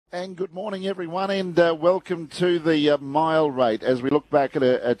And good morning, everyone, and welcome to the mile rate. As we look back at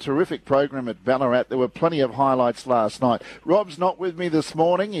a terrific program at Ballarat, there were plenty of highlights last night. Rob's not with me this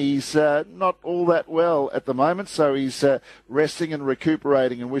morning. He's not all that well at the moment, so he's resting and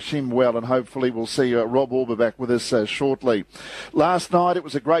recuperating, and wish him well, and hopefully we'll see Rob Auber back with us shortly. Last night, it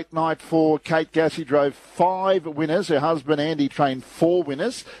was a great night for Kate Gass. She drove 5 winners. Her husband, Andy, trained 4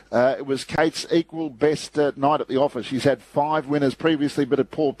 winners. It was Kate's equal best night at the office. She's had 5 winners previously, but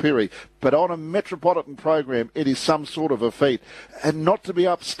at Port Pirie. But on a metropolitan program, it is some sort of a feat. And not to be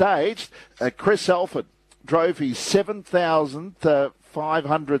upstaged, Chris Alford drove his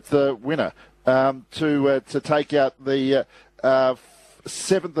 7,500th winner to take out the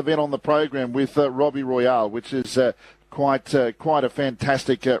 7th event on the program with Robbie Royale, which is quite a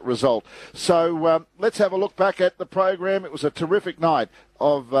fantastic result. So let's have a look back at the program. It was a terrific night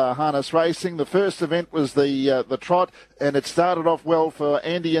of harness racing. The first event was the trot, and it started off well for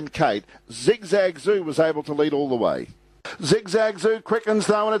Andy and Kate. Zigzag Zoo was able to lead all the way. Zigzag Zoo quickens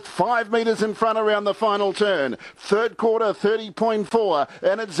though, and it's 5 metres in front around the final turn. Third quarter, 30.4,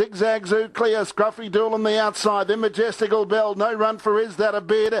 and it's Zigzag Zoo clear. Scruffy Duel on the outside, then Majestical Bell. No run for Is That a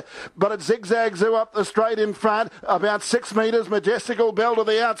Bid, but it's Zigzag Zoo up the straight in front, about 6 metres. Majestical Bell to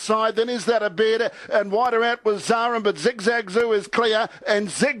the outside, then Is That a Bid, and wider out was Zarin, but Zigzag Zoo is clear, and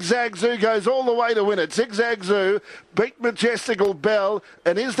Zigzag Zoo goes all the way to win it. Zigzag Zoo beat Majestical Bell,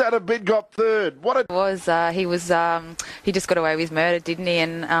 and Is That a Bid got third. What it was, he just got away with murder, didn't he?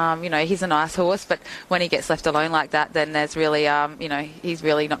 And, he's a nice horse, but when he gets left alone like that, then there's really, he's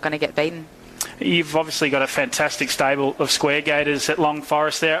really not going to get beaten. You've obviously got a fantastic stable of square gators at Long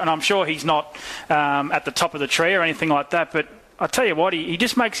Forest there, and I'm sure he's not at the top of the tree or anything like that, but I tell you what, he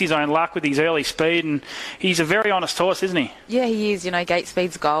just makes his own luck with his early speed, and he's a very honest horse, isn't he? Yeah, he is. Gate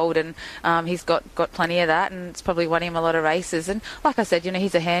speed's gold, and he's got plenty of that, and it's probably won him a lot of races. And like I said,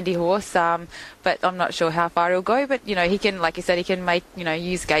 he's a handy horse, but I'm not sure how far he'll go. But, he can, like you said, he can make,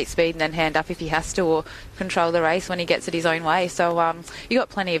 use gate speed and then hand up if he has to, or control the race when he gets it his own way. So you got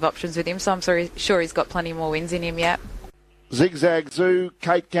plenty of options with him, so I'm sure he's got plenty more wins in him yet. Zigzag Zoo,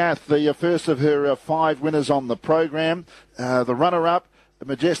 Kate Gath, the first of her 5 winners on the program. The runner-up,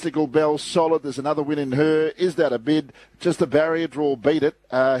 Majestical Bell, solid. There's another win in her. Is That a Bid? Just a barrier draw, beat it.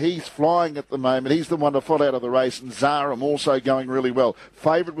 He's flying at the moment. He's the one to fall out of the race, and Zaram also going really well.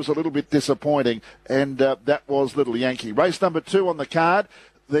 Favourite was a little bit disappointing, and that was Little Yankee. Race number 2 on the card,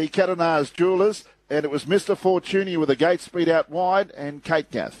 the Catanars Jewelers, and it was Mr. Fortunia with a gate speed out wide, and Kate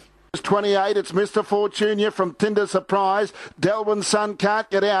Gath. 28, it's Mr. Fortunia from Tinder Surprise. Delwyn's son can't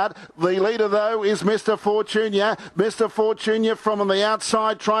get out. The leader, though, is Mr. Fortunia. Mr. Fortunia from on the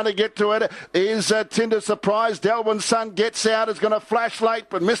outside trying to get to it is Tinder Surprise. Delwyn's son gets out. It's going to flash late,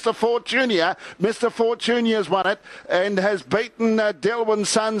 but Mr. Fortunia's won it and has beaten Delwyn's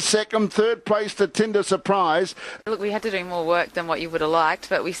son second. Third place to Tinder Surprise. Look, we had to do more work than what you would have liked,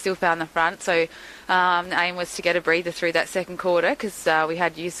 but we still found the front, so the aim was to get a breather through that second quarter, because we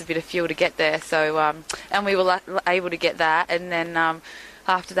had used a bit of fuel to get there. So and we were able to get that, and then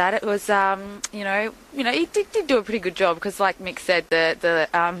after that it was he did do a pretty good job, because like Mick said, the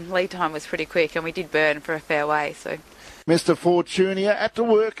lead time was pretty quick, and we did burn for a fair way. So Mr. Fortunia had to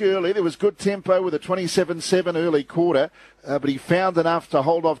work early. There was good tempo with a 27.7 early quarter, but he found enough to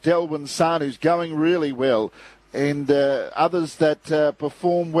hold off Delwyn's son, who's going really well. And others that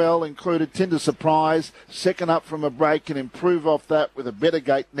perform well included Tinder Surprise, second up from a break, and improve off that with a better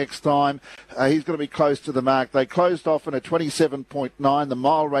gate next time. He's going to be close to the mark. They closed off in a 27.9. The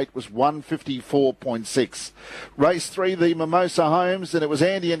mile rate was 154.6. Race 3, the Mimosa Homes, and it was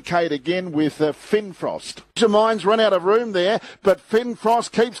Andy and Kate again with Finn Frost. Would your mind's run out of room there, but Finn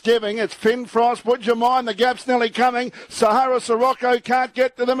Frost keeps giving. It's Finn Frost. Would you mind? The gap's nearly coming. Sahara Sirocco can't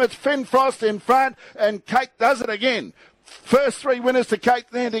get to them. It's Finn Frost in front, and Kate does it again. First 3 winners to Kate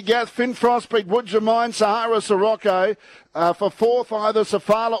Andy Gath. Finn Frost beat Would You Mind, Sahara Sirocco. For 4th, either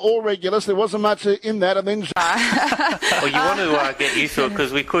Safala or Regulus. There wasn't much in that. And then well, you want to get used to it,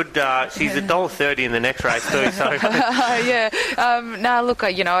 because we could. She's $1.30 in the next race too. So yeah. No, look,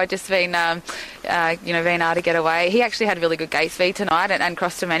 I just been being able to get away. He actually had really good gate speed tonight and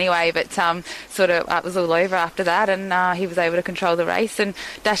crossed him anyway, but it was all over after that, and he was able to control the race and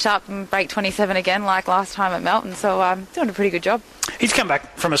dash up and break 27 again like last time at Melton. So doing a pretty good job. He's come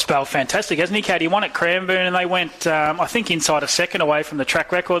back from a spell fantastic, hasn't he, Kate? He won at Cranbourne, and they went, I think, inside a second away from the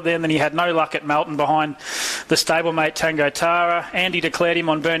track record there, and then he had no luck at Melton behind the stablemate Tango Tara. Andy declared him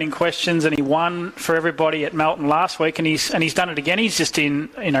on burning questions, and he won for everybody at Melton last week, and he's done it again. He's just in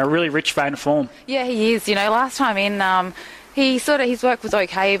a really rich vein of form. Yeah, he is. Last time in his work was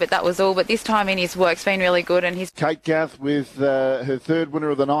okay, but that was all. But this time in, his work's been really good, and he's... Kate Gath with her third winner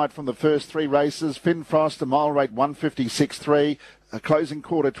of the night from the first three races. Finn Frost, a mile rate 156.3. A closing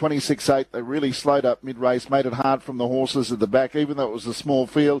quarter 26.8. They really slowed up mid-race, made it hard from the horses at the back, even though it was a small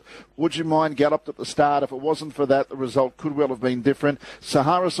field. Would you mind galloped at the start? If it wasn't for that, the result could well have been different.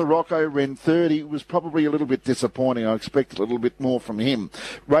 Sahara Sirocco ran 30, was probably a little bit disappointing. I expected a little bit more from him.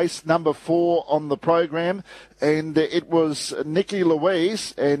 Race number 4 on the program, and it was Nikki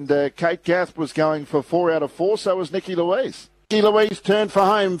Louise, and Kate Gath was going for 4 out of 4, so was Nikki Louise. Nikki Louise turned for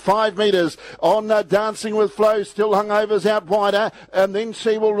home, 5 metres on Dancing with Flow, still hungovers out wider, and then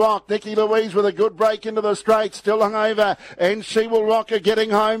She Will Rock. Nikki Louise with a good break into the straight, still hungover, and She Will Rock are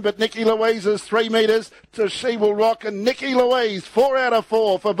getting home, but Nikki Louise is 3 metres to She Will Rock, and Nikki Louise 4 out of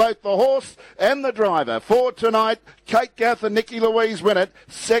 4 for both the horse and the driver. For tonight, Kate Gath and Nikki Louise win it.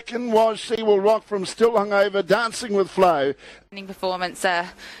 Second was She Will Rock from Still Hungover, Dancing with Flow. Performance,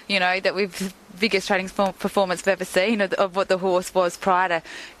 that we've biggest trading performance we've ever seen of what the horse was prior to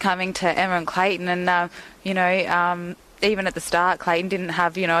coming to Emma and Clayton, and even at the start, Clayton didn't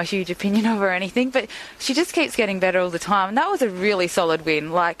have a huge opinion of her or anything, but she just keeps getting better all the time, and that was a really solid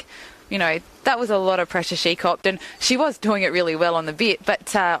win. That was a lot of pressure she copped, and she was doing it really well on the bit,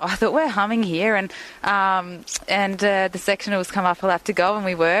 but I thought, we're humming here, and the sectionals come up, we'll have to go, and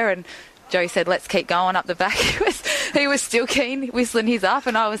we were, and Joe said, let's keep going up the back. He was still keen, whistling his up,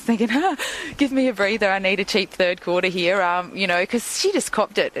 and I was thinking, give me a breather, I need a cheap third quarter here, because she just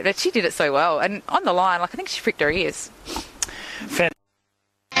copped it, but she did it so well, and on the line, I think she pricked her ears.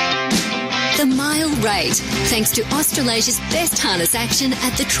 The Mile Rate, thanks to Australasia's best harness action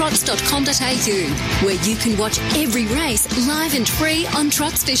at thetrots.com.au, where you can watch every race live and free on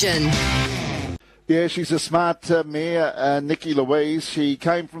Trots Vision. Yeah, she's a smart mare, Nikki Louise. She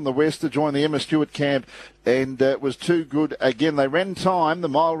came from the west to join the Emma Stewart camp and was too good again. They ran time. The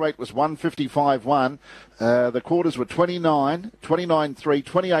mile rate was 155.1. The quarters were 29, 29.3,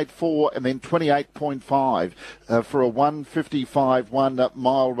 28.4 and then 28.5 for a 155.1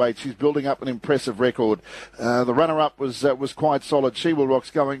 mile rate. She's building up an impressive record. The runner-up was quite solid. She Will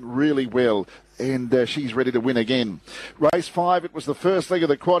Rock's going really well, and she's ready to win again. Race 5, it was the first leg of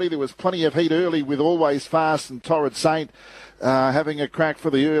the quaddie. There was plenty of heat early with Always Fast and Torrid Saint having a crack for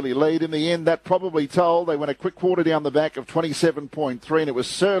the early lead. In the end, that probably told. They went a quick quarter down the back of 27.3, and it was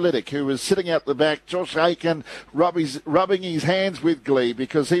Sir Liddick who was sitting out the back. Josh Aiken rubbing his hands with glee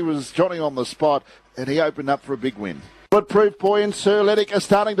because he was Johnny on the spot, and he opened up for a big win. Bulletproof Boy and Sir Liddick are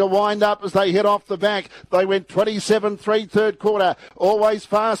starting to wind up as they head off the back. They went 27.3 third quarter. Always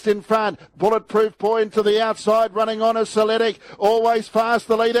Fast in front. Bulletproof Boy into the outside, running on as Sir Liddick. Always Fast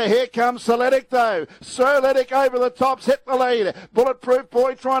the leader. Here comes Sir Liddick though. Sir Liddick over the tops, hit the lead. Bulletproof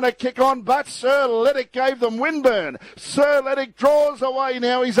Boy trying to kick on, but Sir Liddick gave them windburn. Sir Liddick draws away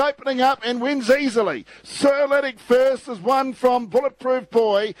now. He's opening up and wins easily. Sir Liddick first has won from Bulletproof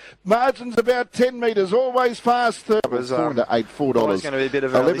Boy. Margins about 10 metres. Always Fast third. $4 to $8, $4. Going to be a bit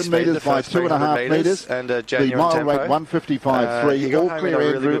of 11 metres by 2.5 metres. And the mile tempo. rate 155.3. All clear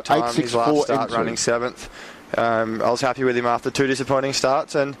Andrew 8.64 start running 7th. I was happy with him after 2 disappointing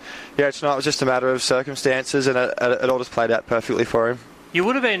starts, and tonight was just a matter of circumstances, and it all just played out perfectly for him. You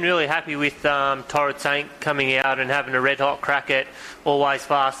would have been really happy with Torrid Saint coming out and having a red-hot crack at Always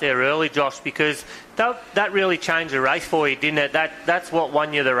Fast there early, Josh, because that really changed the race for you, didn't it? That's what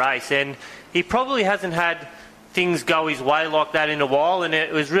won you the race, and he probably hasn't had things go his way like that in a while, and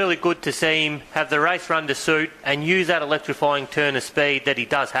it was really good to see him have the race run to suit and use that electrifying turn of speed that he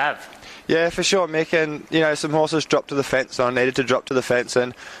does have. Yeah, for sure, Mick, and some horses dropped to the fence, so I needed to drop to the fence,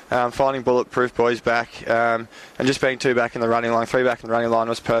 and finding Bulletproof Boys back and just being 2 back in the running line, 3 back in the running line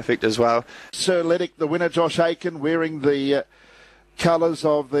was perfect as well. Sir Liddick, the winner, Josh Aiken, wearing the colours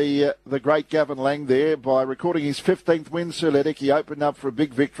of the great Gavin Lang there by recording his 15th win. Sir Liddick, he opened up for a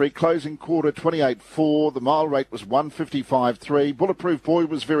big victory. Closing quarter 28.4. The mile rate was 155.3. Bulletproof Boy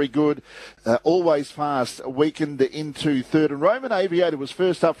was very good. Always Fast weakened into third. And Roman Aviator was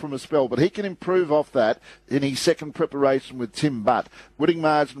first up from a spell, but he can improve off that in his second preparation with Tim Butt. Winning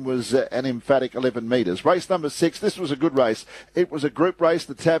margin was an emphatic 11 metres. Race number 6, this was a good race. It was a group race,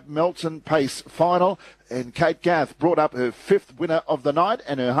 the Tab Melton Pace Final, and Kate Gath brought up her 5th winner of the night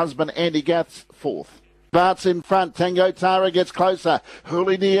and her husband Andy Gath's 4th. Bart's in front. Tango Tara gets closer.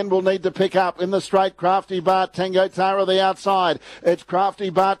 Hooligan will need to pick up in the straight. Crafty Bart, Tango Tara the outside. It's Crafty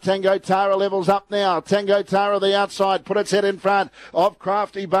Bart, Tango Tara levels up now. Tango Tara the outside, put its head in front of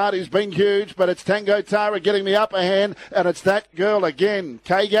Crafty Bart, who's been huge, but it's Tango Tara getting the upper hand, and it's that girl again.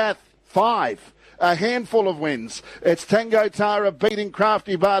 K-Gath, 5. A handful of wins. It's Tango Tara beating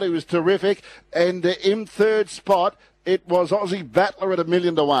Crafty Bart, who was terrific, and in third spot, It was Aussie Battler at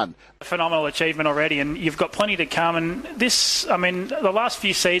 $1,000,000 A phenomenal achievement already, and you've got plenty to come. And this, I mean, the last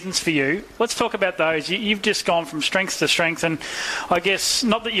few seasons for you, let's talk about those. You've just gone from strength to strength, and I guess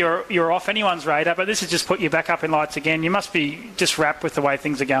not that you're off anyone's radar, but this has just put you back up in lights again. You must be just wrapped with the way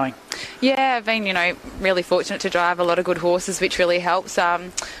things are going. Yeah, I've been, really fortunate to drive a lot of good horses, which really helps. I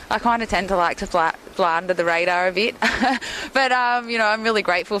kind of tend to like to fly under the radar a bit, but I'm really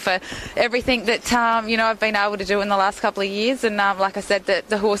grateful for everything that I've been able to do in the last couple of years. And like I said,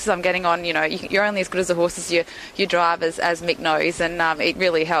 the horses I'm getting on, you're only as good as the horses you drive, as Mick knows, and it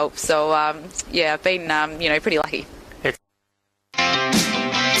really helps. So I've been pretty lucky.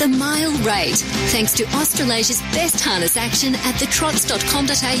 The Mile Rate, thanks to Australasia's best harness action at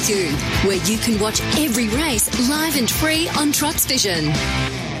thetrots.com.au, where you can watch every race live and free on Trots Vision.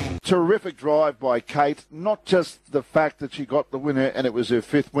 Terrific drive by Kate. Not just the fact that she got the winner and it was her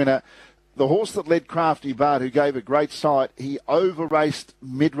 5th winner. The horse that led Crafty Bart, who gave a great sight, he over-raced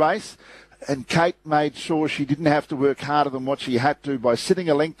mid-race, and Kate made sure she didn't have to work harder than what she had to by sitting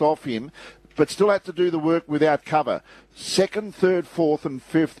a length off him, but still had to do the work without cover. 2nd, 3rd, 4th and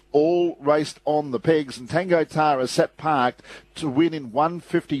 5th all raced on the pegs, and Tango Tara sat parked to win in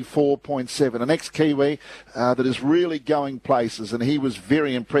 154.7. An ex-Kiwi that is really going places, and he was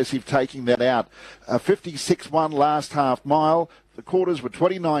very impressive taking that out. 56-1 last half mile. The quarters were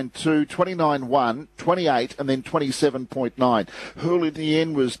 29.2, 29.1, 28 and then 27.9. Hool in the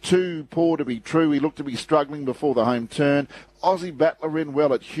end was too poor to be true. He looked to be struggling before the home turn. Aussie Battler in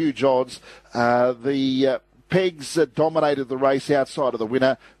well at huge odds. The pegs dominated the race outside of the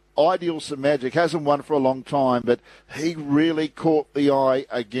winner. Ideal Some Magic hasn't won for a long time, but he really caught the eye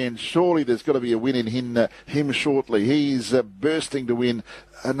again. Surely there's got to be a win in him shortly. He's bursting to win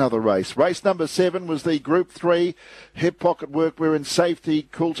another race. Race number 7 was the Group 3 hip pocket workwear and safety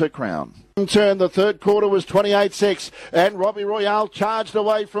Coulter Crown. Turn, the 3rd quarter was 28.6, and Robbie Royale charged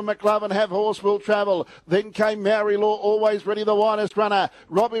away from McLovin. Have Horse Will Travel. Then came Maori Law, always ready, the widest runner.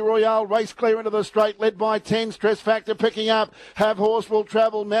 Robbie Royale raced clear into the straight, led by 10. Stress Factor picking up. Have Horse Will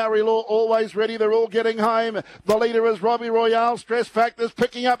Travel. Maori Law always ready. They're all getting home. The leader is Robbie Royale. Stress Factor's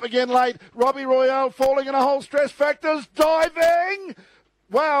picking up again late. Robbie Royale falling in a hole. Stress Factor's diving.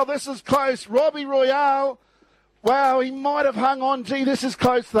 Wow, this is close. Robbie Royale. Wow, he might have hung on. Gee, this is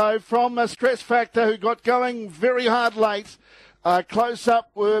close, though, from a Stress Factor who got going very hard late. Close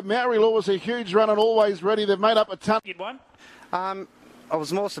up were Maori Law was a huge run and always ready. They've made up a ton. You'd won? I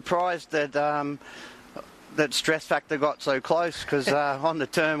was more surprised that that Stress Factor got so close, because on the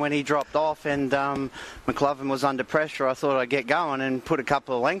turn when he dropped off and McLovin was under pressure, I thought I'd get going and put a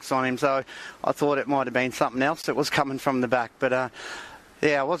couple of lengths on him. So I thought it might have been something else that was coming from the back. But I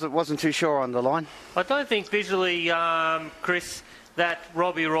wasn't too sure on the line. I don't think visually, Chris, that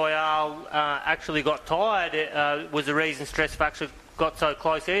Robbie Royale actually got tired was the reason Stress Factor got so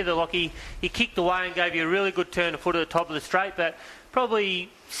close either. Like he kicked away and gave you a really good turn to foot at the top of the straight, but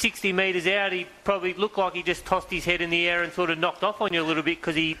probably 60 metres out, he probably looked like he just tossed his head in the air and sort of knocked off on you a little bit,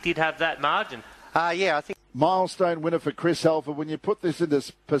 because he did have that margin. I think. Milestone winner for Chris Alford. When you put this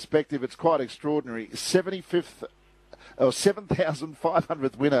into perspective, it's quite extraordinary.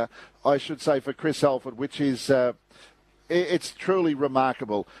 7,500th winner, I should say, for Chris Alford, which is it's truly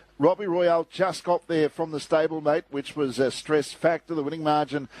remarkable. Robbie Royale just got there from the stablemate, which was a Stress Factor. The winning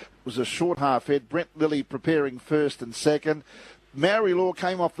margin was a short half head. Brent Lilly preparing 1st and 2nd. Maori Law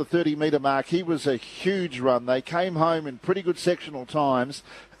came off the 30-metre mark. He was a huge run. They came home in pretty good sectional times,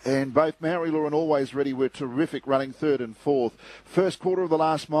 and both Maori Law and Always Ready were terrific, running 3rd and 4th. First quarter of the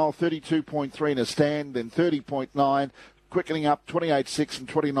last mile, 32.3 in a stand, then 30.9. Quickening up 28.6 and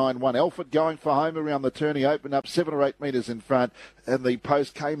 29.1. Alford going for home around the turn. He opened up 7 or 8 metres in front, and the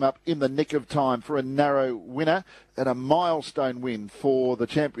post came up in the nick of time for a narrow winner and a milestone win for the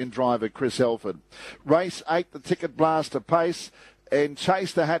champion driver, Chris Alford. Race 8, the Ticket Blaster Pace, and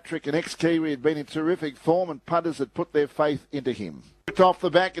Chase the Hat-Trick, an ex-Kiwi, had been in terrific form, and punters had put their faith into him. Off the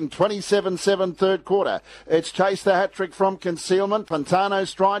back in 27.7 3rd quarter. It's Chase the Hat-Trick from Concealment. Pantano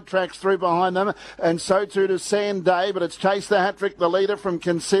Stride tracks through behind them, and so too does Sanday, but it's Chase the Hat-Trick, the leader from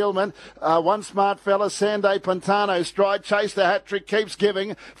Concealment. One smart fella, Sanday, Pantano Stride. Chase the Hat-Trick keeps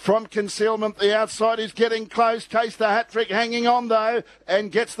giving from Concealment. The outside is getting close. Chase the Hat-Trick hanging on, though,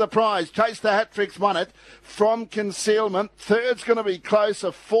 and gets the prize. Chase the Hat-Trick's won it from Concealment. Third's going to be close.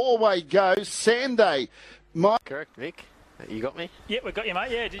 A 4-way go. Sanday. Correct, Mick. You got me? Yeah, we got you, mate.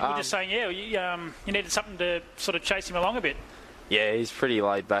 Yeah, you were just saying, you needed something to sort of chase him along a bit. Yeah, he's pretty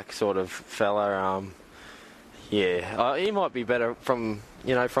laid back sort of fella. He might be better from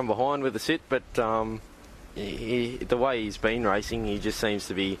behind with the sit, but the way he's been racing, he just seems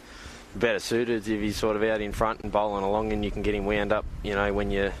to be better suited if he's sort of out in front and bowling along, and you can get him wound up,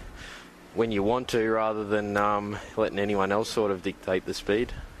 when you want to, rather than letting anyone else sort of dictate the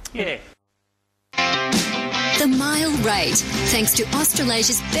speed. Yeah. The Mile Rate, thanks to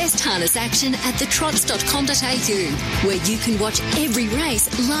Australasia's best harness action at thetrots.com.au, where you can watch every race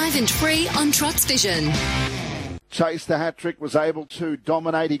live and free on Trots Vision. Chase the hat-trick, was able to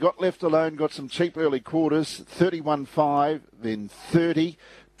dominate. He got left alone, got some cheap early quarters, 31.5, then 30,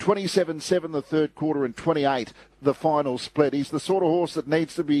 27.7 the third quarter and 28 the final split. He's the sort of horse that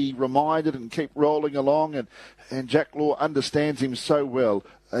needs to be reminded and keep rolling along, and Jack Law understands him so well.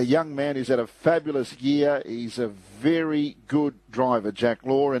 A young man who's had a fabulous year. He's a very good driver, Jack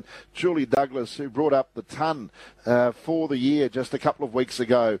Law. And Julie Douglas, who brought up the ton for the year just a couple of weeks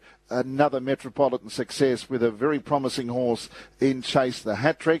ago, another Metropolitan success with a very promising horse in Chase the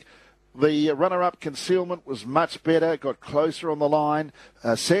Hat-Trick. The runner-up Concealment was much better, got closer on the line.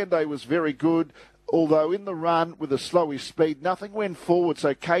 Sanday was very good, although in the run with a slowish speed, nothing went forward,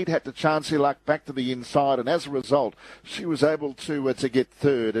 so Kate had to chance her luck back to the inside, and as a result, she was able to get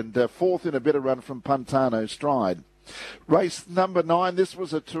third, and fourth in a better run from Pantano Stride. Race number 9, this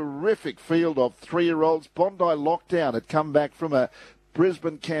was a terrific field of 3-year-olds. Bondi Lockdown had come back from a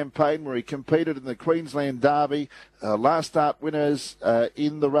Brisbane campaign where he competed in the Queensland Derby. Last start winners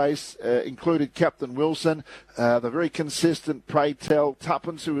in the race included Captain Wilson, the very consistent Pray Tell,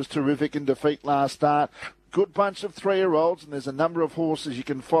 Tuppence, who was terrific in defeat last start. Good bunch of 3-year-olds, and there's a number of horses you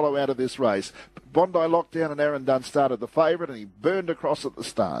can follow out of this race. Bondi Lockdown and Aaron Dunn started the favourite, and he burned across at the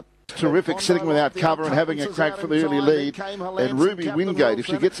start. Terrific sitting without cover and having a crack for the early lead. And Ruby Wingate, if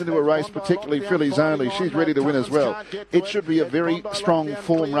she gets into a race, particularly fillies only, she's ready to win as well. It should be a very strong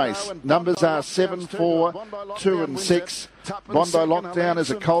form race. Numbers are 7, 4, 2 and 6. Bondi Lockdown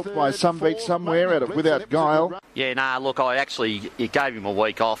is a colt by Some Beat Somewhere out of Without Guile. Yeah, look, it gave him a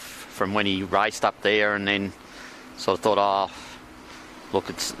week off from when he raced up there, and then sort of thought, look,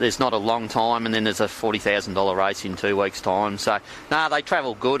 there's not a long time, and then there's a $40,000 race in 2 weeks' time. So, they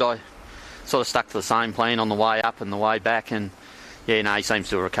travelled good. I sort of stuck to the same plan on the way up and the way back, and he seems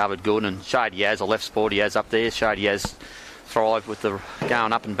to have recovered good. And Shady Yaz, a left sport he has up there, Shady Yaz thrived with the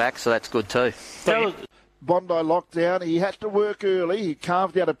going up and back, so that's good too. Bondi Lockdown, he had to work early. He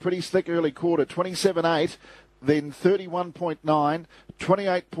carved out a pretty slick early quarter, 27.8, then 31.9,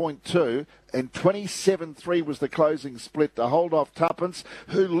 28.2, and 27.3 was the closing split to hold off Tuppence,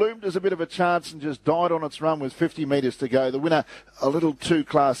 who loomed as a bit of a chance and just died on its run with 50 metres to go. The winner a little too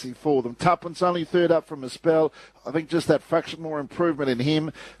classy for them. Tuppence only third up from a spell. I think just that fraction more improvement in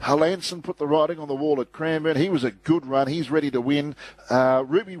him. Hallanson put the writing on the wall at Cranbourne. He was a good run. He's ready to win.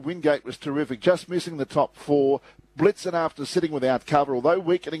 Ruby Wingate was terrific, just missing the top 4. Blitzen after sitting without cover, although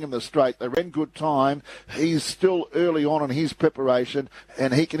weakening in the straight, they ran good time. He's still early on in his preparation,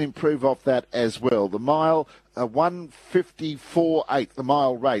 and he can improve off that as well. The mile, 1:54.8, the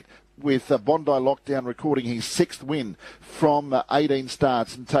mile rate, with Bondi Lockdown recording his 6th win from 18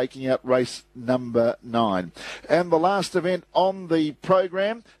 starts and taking out race number 9. And the last event on the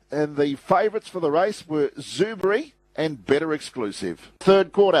program, and the favourites for the race were Zubri and Better Exclusive.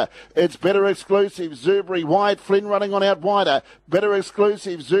 Third quarter, it's Better Exclusive, Zubri, Wyatt Flynn running on out wider. Better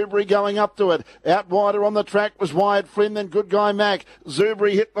Exclusive, Zubri going up to it. Out wider on the track was Wyatt Flynn, then Good Guy Mac.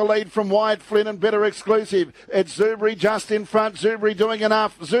 Zubri hit the lead from Wyatt Flynn and Better Exclusive. It's Zubri just in front, Zubri doing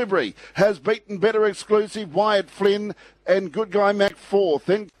enough. Zubri has beaten Better Exclusive, Wyatt Flynn, and Good Guy Mac 4th.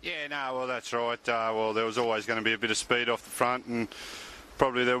 That's right. There was always going to be a bit of speed off the front, and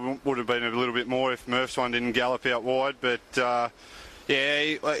probably there would have been a little bit more if Murph's one didn't gallop out wide, but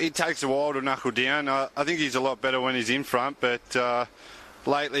it takes a while to knuckle down. I think he's a lot better when he's in front, but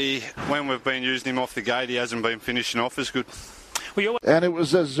lately when we've been using him off the gate, he hasn't been finishing off as good. And it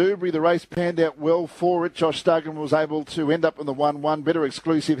was Zubri. The race panned out well for it. Josh Duggan was able to end up in the 1-1. Better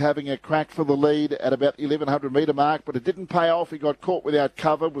Exclusive having a crack for the lead at about the 1100 metre mark, but it didn't pay off. He got caught without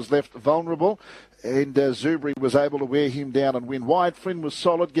cover, was left vulnerable, and Zubri was able to wear him down and win. Wyatt Flynn was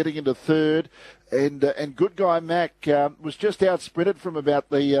solid, getting into 3rd. And Good Guy Mac was just out-sprinted from about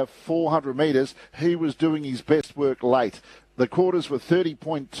the 400 metres. He was doing his best work late. The quarters were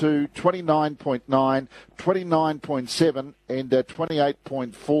 30.2, 29.9, 29.7 and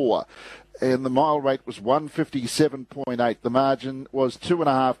 28.4. And the mile rate was 1:57.8. The margin was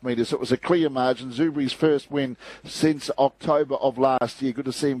 2.5 metres. It was a clear margin. Zubri's first win since October of last year. Good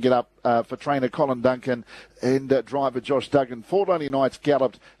to see him get up for trainer Colin Duncan and driver Josh Duggan. 4 Lonely Nights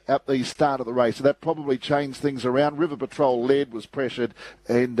galloped at the start of the race, so that probably changed things around. River Patrol led, was pressured,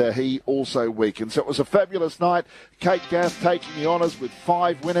 and he also weakened. So it was a fabulous night. Kate Gath taking the honours with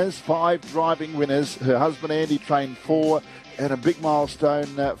 5 winners, 5 driving winners. Her husband Andy trained 4, and a big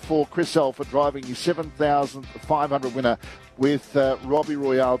milestone for Chris Alford driving his 7,500 winner with Robbie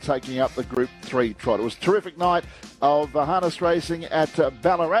Royale taking up the Group 3 trot. It was a terrific night of harness racing at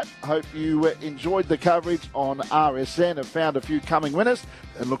Ballarat. Hope you enjoyed the coverage on RSN, have found a few coming winners,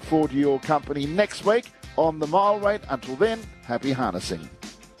 and look forward to your company next week on the Mile Rate. Until then, happy harnessing.